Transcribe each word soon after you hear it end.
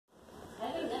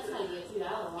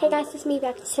Hey guys, it's me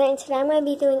back today, and today I'm going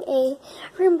to be doing a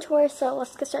room tour, so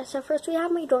let's get started. So first we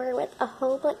have my door with a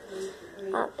whole bunch,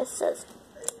 it says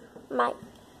my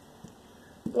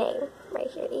name right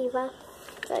here, Eva,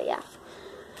 so yeah.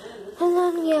 And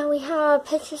then, yeah, we have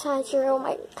pictures I drew.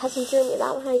 My cousin drew me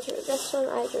that one, I drew this one,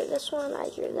 I drew this one, I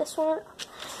drew this one.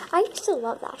 I used to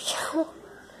love that show.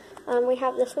 We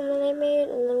have this one that I made,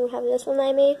 and then we have this one that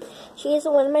I made. She is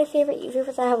one of my favorite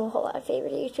YouTubers. I have a whole lot of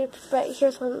favorite YouTubers, but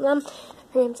here's one of them.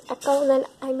 Her name's Echo, and then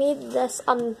I made this,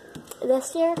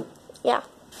 this year. Yeah.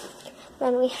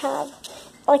 Then we have,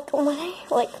 when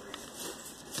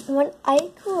I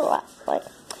grew up,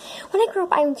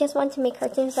 I just wanted to make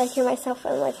cartoons. I drew myself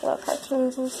in, little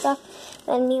cartoons and stuff.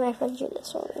 Then me and my friend drew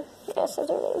this one. Yeah, so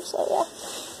their names, so yeah.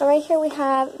 And right here we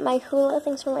have my hula,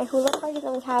 things from my hula party.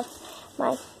 Then we have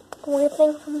my weird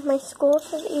thing from my school,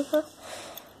 says Eva.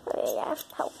 Oh, yeah,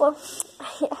 helpful.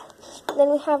 Yeah. And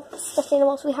then we have stuffed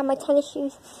animals. We have my tennis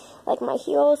shoes, my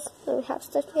heels. Then we have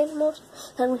stuffed animals.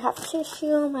 Then we have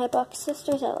tissue, my book,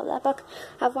 Sisters. I love that book.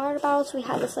 I have water bottles. We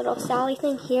have this little Sally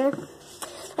thing here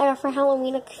I got for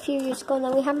Halloween a few years ago. And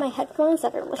then we have my headphones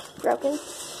that are broken.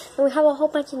 And we have a whole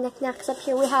bunch of knickknacks up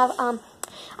here. We have,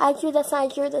 I drew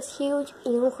this huge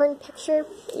unicorn picture.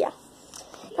 Yeah.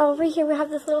 Over here we have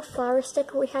this little flower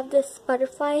sticker. We have this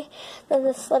butterfly. Then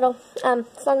this little sign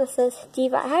that says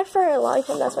Diva. I had it for a long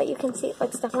time. That's why you can see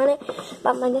stuff on it.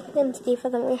 But my nickname's Diva.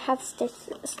 Then we have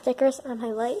stickers on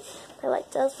my light. My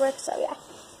light does work, so yeah.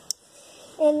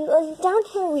 And down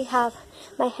here we have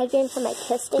my headband for my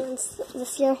Kiss dance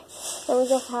this year. And we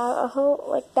just have a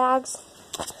whole bags.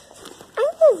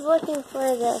 I was looking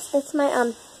for this. It's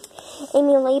my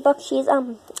Amy Lay book. She's a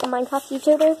Minecraft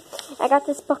YouTuber. I got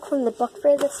this book from the book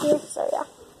fair this year, so yeah.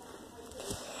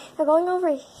 Now going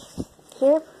over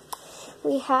here,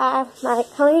 we have my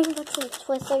coloring books and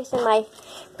twisters and my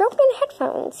broken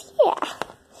headphones. Yeah.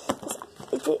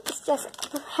 It's just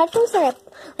headphones are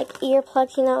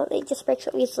earplugs, you know, they just break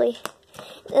so easily.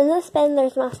 In this bin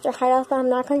there's Monster Hideout that I'm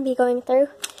not going to be going through.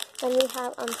 Then we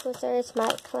have twisters,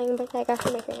 my coloring book that I got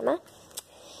from my grandma.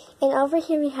 And over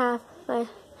here we have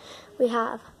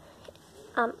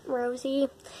Rosie,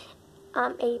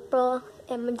 April,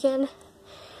 Imogen,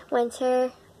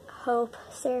 Winter, Hope,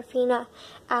 Seraphina,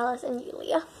 Alice, and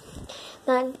Julia.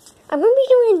 Then I'm going to be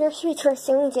doing a nursery tour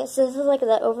soon. This is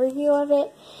the overview of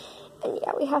it. And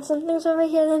yeah, we have some things over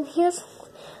here. Then here's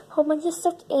a whole bunch of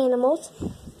stuffed animals.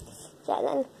 Yeah,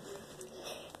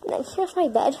 then here's my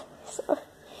bed. So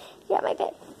yeah, my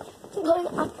bed. Going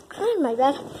up on my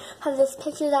bed, I have this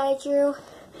picture that I drew.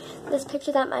 This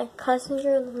picture that my cousin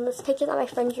drew, and this picture that my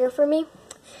friend drew for me.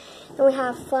 Then we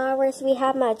have flowers. We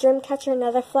have my dream catcher,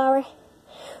 another flower.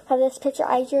 We have this picture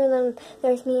I drew, and then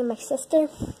there's me and my sister.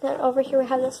 Then over here we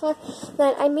have this one.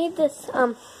 Then I made this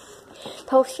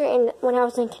poster when I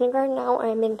was in kindergarten. Now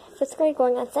I'm in 5th grade,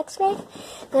 going on 6th grade.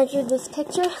 And I drew this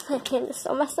picture. My hand is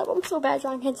so messed up. I'm so bad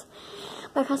drawing hands.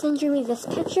 My cousin drew me this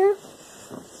picture.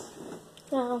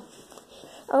 Now,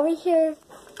 over here,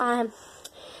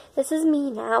 this is me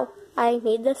now. I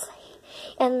made this,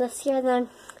 and this year, then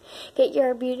Get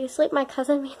Your Beauty Sleep. My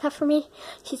cousin made that for me.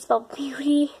 She spelled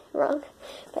beauty wrong.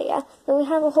 But yeah, then we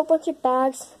have a whole bunch of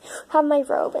bags. We have my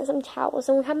robe and some towels,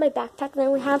 and we have my backpack.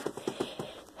 Then we have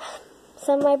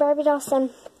some of my Barbie dolls,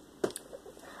 and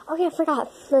oh yeah, I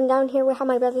forgot. Then down here we have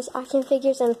my brother's action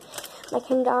figures and my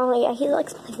Ken doll. Yeah, he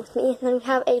likes playing with me. And then we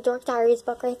have a Dork Diaries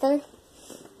book right there.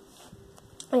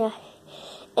 Oh yeah,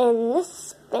 and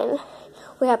this bin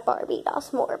we have Barbie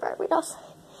dolls, more Barbie dolls.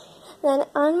 Then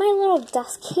on my little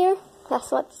desk here,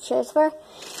 that's what the chair's for,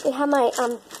 we have my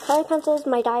color pencils,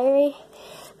 my diary,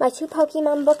 my 2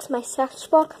 Pokemon books, my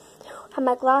sketchbook, I have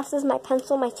my glasses, my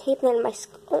pencil, my tape, and then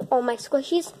all my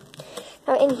squishies.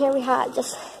 Now in here we have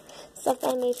just stuff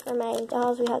I made for my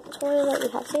dolls. We have the toilet, we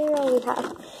have cereal, we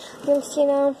have drinks, you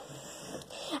know.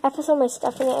 I put some of my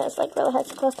stuff in it. It's really hard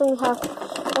to close. Then we have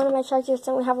one of my chargers,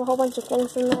 and we have a whole bunch of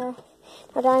things in there.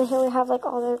 Now down here we have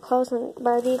all their clothes and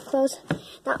Barbie clothes.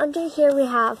 Now under here we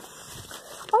have,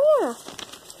 oh yeah,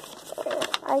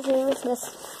 I drew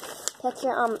this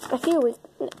picture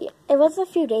it was a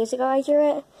few days ago I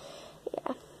drew it.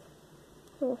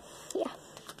 Yeah.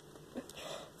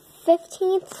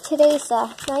 15th, today's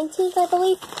 19th, I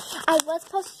believe. I was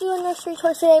supposed to do a nursery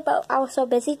tour today, but I was so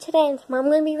busy today, and tomorrow I'm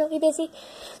going to be really busy,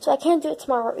 so I can't do it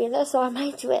tomorrow either, so I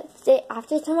might do it the day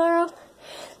after tomorrow.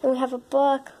 Then we have a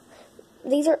book.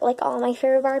 These are all my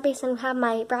favorite Barbies, and we have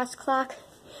my brass clock.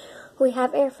 We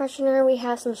have air freshener. We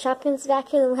have some Shopkins back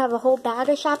here, and we have a whole bag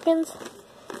of Shopkins.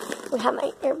 We have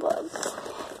my earbuds.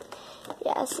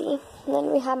 Yeah, see. And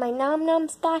then we have my Nom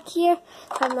Noms back here.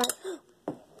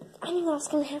 I knew that was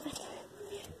going to happen.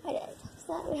 I did.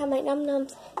 that, we have my Num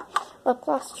Nums lip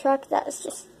gloss truck that is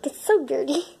just gets so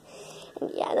dirty.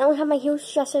 And yeah, then we have my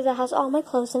huge dresser that has all my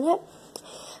clothes in it.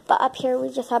 But up here we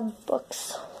just have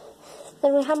books.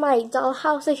 Then we have my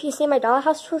dollhouse. If you see my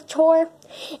dollhouse tour,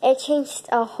 it changed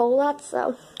a whole lot.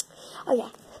 So, oh yeah,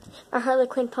 my Harley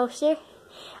Quinn poster.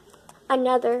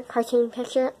 Another cartoon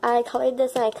picture. I colored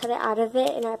this and I cut it out of it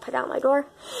and I put it on my door.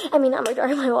 I mean, not my door,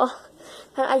 my wall.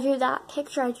 And I drew that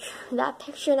picture, I drew that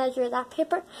picture, and I drew that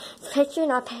picture,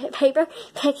 not paper,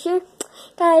 picture.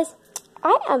 Guys,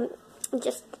 I am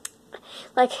just,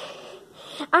 like,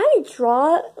 I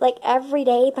draw, like, every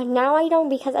day, but now I don't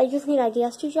because I just need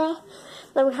ideas to draw.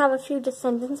 Then we have a few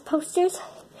Descendants posters.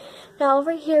 Now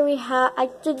over here we have, I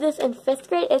did this in 5th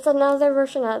grade. It's another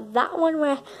version of that one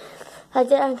where I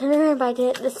can't remember if I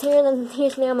did it this year, then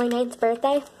here's me on my 9th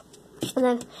birthday. And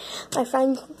then my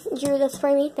friend drew this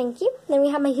for me, thank you. Then we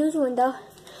have my huge window.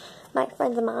 My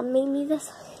friend's mom made me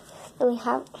this. And we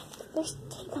have, there's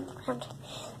tape on the ground.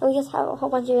 And we just have a whole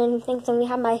bunch of random things. And we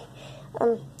have my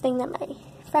thing that my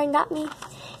friend got me.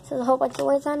 So there's a whole bunch of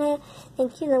words on it.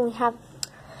 Thank you. Then we have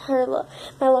my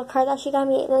little card that she got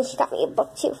me. And then she got me a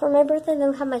book too for my birthday. And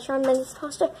then we have my Shawn Mendes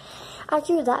poster. I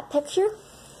drew that picture.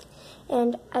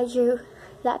 And I drew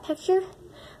that picture.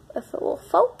 If it will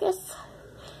focus.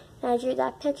 And I drew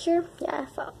that picture. Yeah,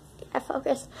 I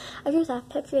focused. I drew that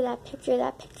picture, that picture,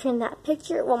 that picture, and that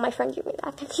picture. Well, my friend drew me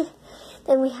that picture.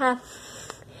 Then we have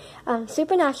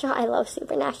Supernatural. I love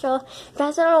Supernatural. If you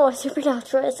guys don't know what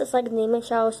Supernatural is, it's like a demon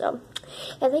show. So,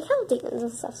 yeah, they count demons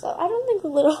and stuff. So, I don't think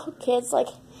little kids, like,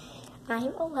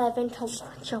 I'm 11,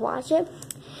 to watch it.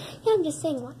 Yeah, I'm just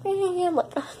saying what I am.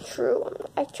 Like, true.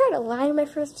 I tried to lie in my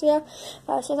first year.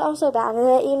 But I was just also bad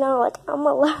at it, you know. Like, I'm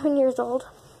 11 years old.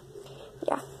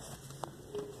 Yeah.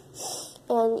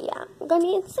 And yeah, I'm gonna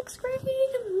be in 6th grade.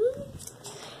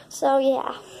 So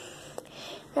yeah,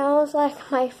 that was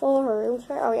like my full room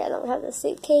tour. Oh yeah, then we have the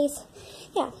suitcase.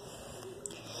 Yeah,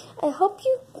 I hope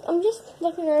I'm just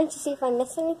looking around to see if I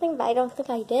missed anything, but I don't think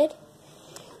I did.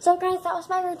 So guys, that was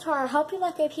my room tour. I hope you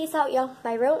like it. Peace out, yo.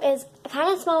 My room is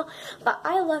kind of small, but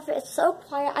I love it. It's so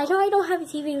quiet. I know I don't have a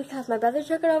TV because my brother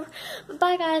took it over. But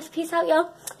bye guys, peace out,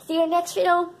 yo. See you in the next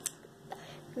video.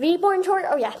 Reborn tour.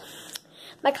 Oh yeah.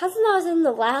 My cousin that was in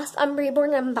the last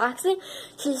Reborn unboxing,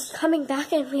 she's coming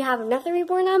back and we have another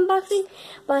Reborn unboxing.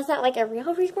 But it's not like a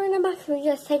real Reborn unboxing. We're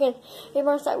just taking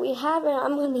Reborns that we have, and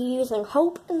I'm going to be using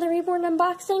Hope in the Reborn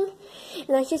unboxing. And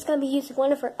then she's going to be using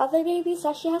one of her other babies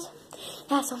that she has.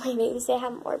 Yeah, so many babies. They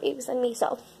have more babies than me.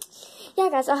 So, yeah,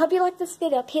 guys, I hope you liked this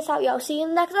video. Peace out, yo. See you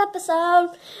in the next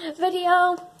episode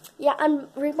video. Yeah, I'm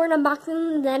Reborn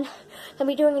unboxing, and then I'll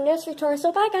be doing a nursery tour.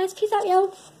 So, bye, guys. Peace out,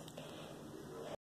 yo.